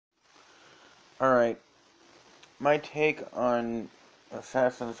Alright, my take on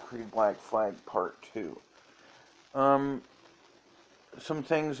Assassin's Creed Black Flag Part 2. Um, some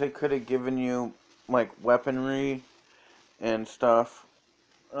things they could have given you, like weaponry and stuff,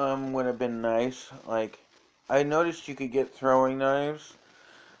 would have been nice. Like, I noticed you could get throwing knives.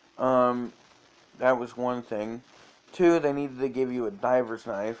 Um, that was one thing. Two, they needed to give you a diver's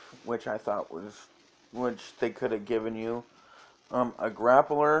knife, which I thought was, which they could have given you. A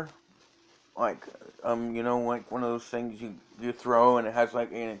grappler, like like one of those things you throw and it has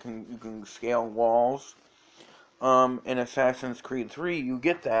like and you can scale walls. In Assassin's Creed 3 you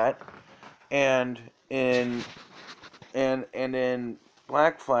get that, and in and in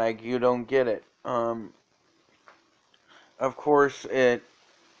Black Flag you don't get it. Of course it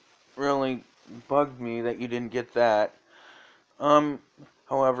really bugged me that you didn't get that. Um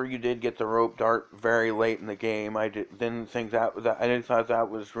However, you did get the rope dart very late in the game. Didn't think that I didn't thought that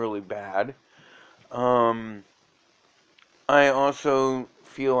was really bad. Um I also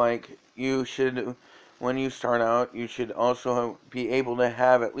feel like you should, when you start out, you should also be able to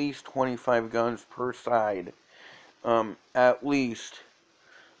have at least 25 guns per side. At least.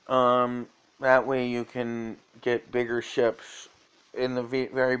 That way you can get bigger ships in the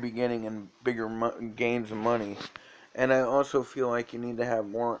very beginning and bigger gains of money. And I also feel like you need to have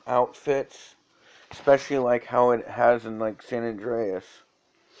more outfits, especially like how it has in like San Andreas.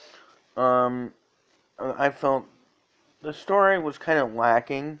 Um, I felt the story was kind of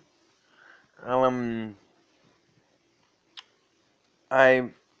lacking. Um, I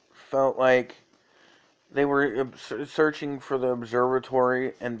felt like they were searching for the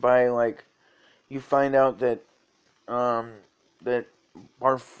observatory, and by like you find out that um, that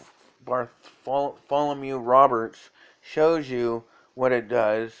Bartholomew Roberts shows you what it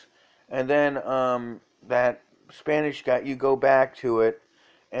does, and then that Spanish guy, you go back to it,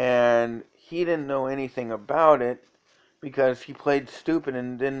 and he didn't know anything about it because he played stupid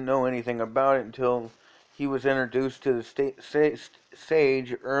and didn't know anything about it until he was introduced to the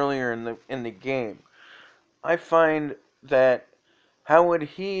sage earlier in the game. I find that how would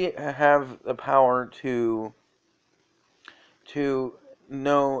he have the power to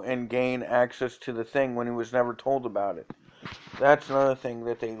know and gain access to the thing when he was never told about it? That's another thing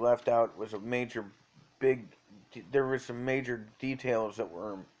that they left out was a major big there was some major details that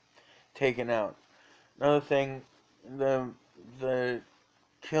were taken out. Another thing, the the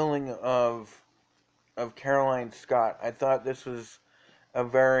killing of Caroline Scott. I thought this was a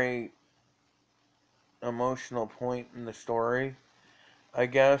very emotional point in the story, I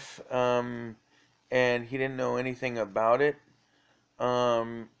guess. And he didn't know anything about it.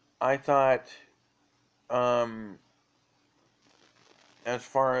 I thought, um, as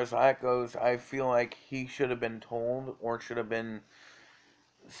far as that goes, I feel like he should have been told, or should have been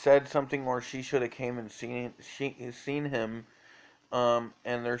said something, or she should have came and seen him.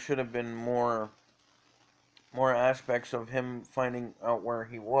 And there should have been more aspects of him finding out where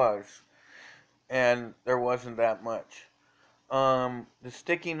he was, and there wasn't that much. The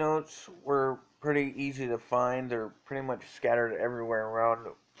sticky notes were pretty easy to find. They're pretty much scattered everywhere around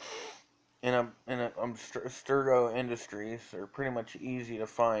in a Sturgo Industries. They're pretty much easy to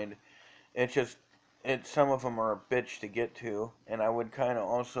find. It's just some of them are a bitch to get to, and I would kind of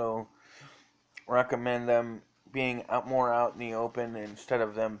also recommend them being more out in the open instead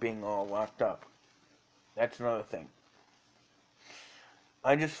of them being all locked up. That's another thing.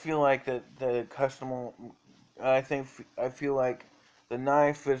 I just feel like that the customer. I feel like the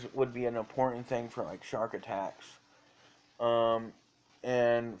knife would be an important thing for like shark attacks, um,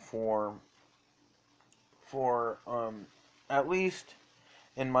 and for at least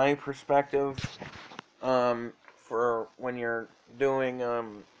in my perspective, for when you're doing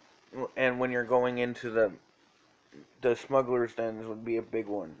and when you're going into the smugglers' dens would be a big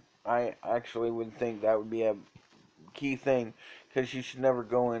one. I actually would think that would be a key thing because you should never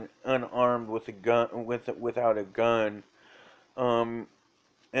go in unarmed with a gun without a gun um,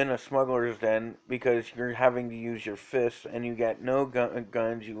 in a smuggler's den because you're having to use your fists and you got no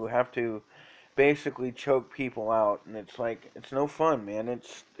guns. You have to basically choke people out, and it's like it's no fun, man.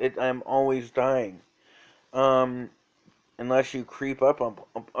 I'm always dying. Um, Unless you creep up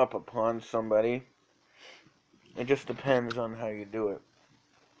upon somebody. It just depends on how you do it.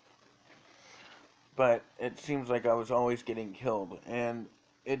 But it seems like I was always getting killed, and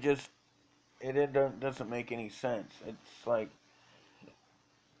it just doesn't make any sense. It's like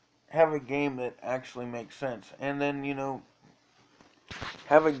have a game that actually makes sense, and then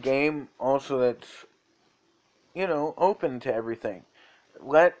have a game also that's open to everything.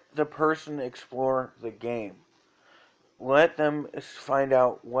 Let the person explore the game. let them find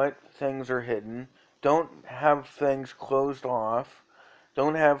out what things are hidden. Don't have things closed off.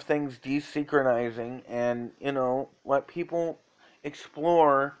 Don't have things desynchronizing, and let people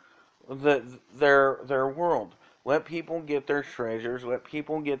explore their world. Let people get their treasures. Let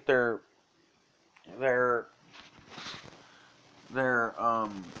people get their their let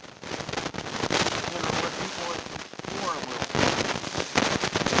people explore a little bit.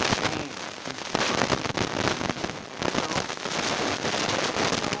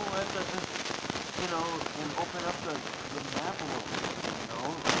 Let and open up the map a little bit,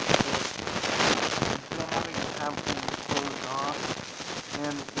 instead of having to have things closed off,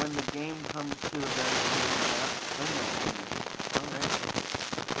 and when the game comes to a very end of the map, then alright,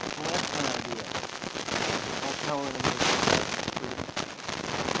 well that's an idea. That's how it is.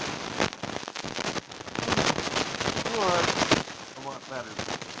 Or a lot better.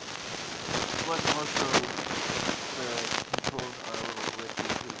 But also, the controls are a little glitchy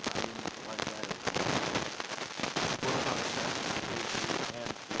too. I didn't like that at all. Both on Assassin's Creed 3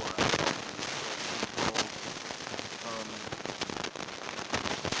 and 4, I thought the controls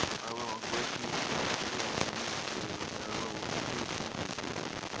are a little glitchy. They're a little too sensitive.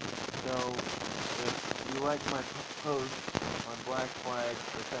 So, if you like my post on Black Flag,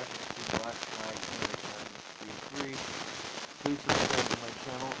 Assassin's Creed Black Flag, and Assassin's Creed 3, please subscribe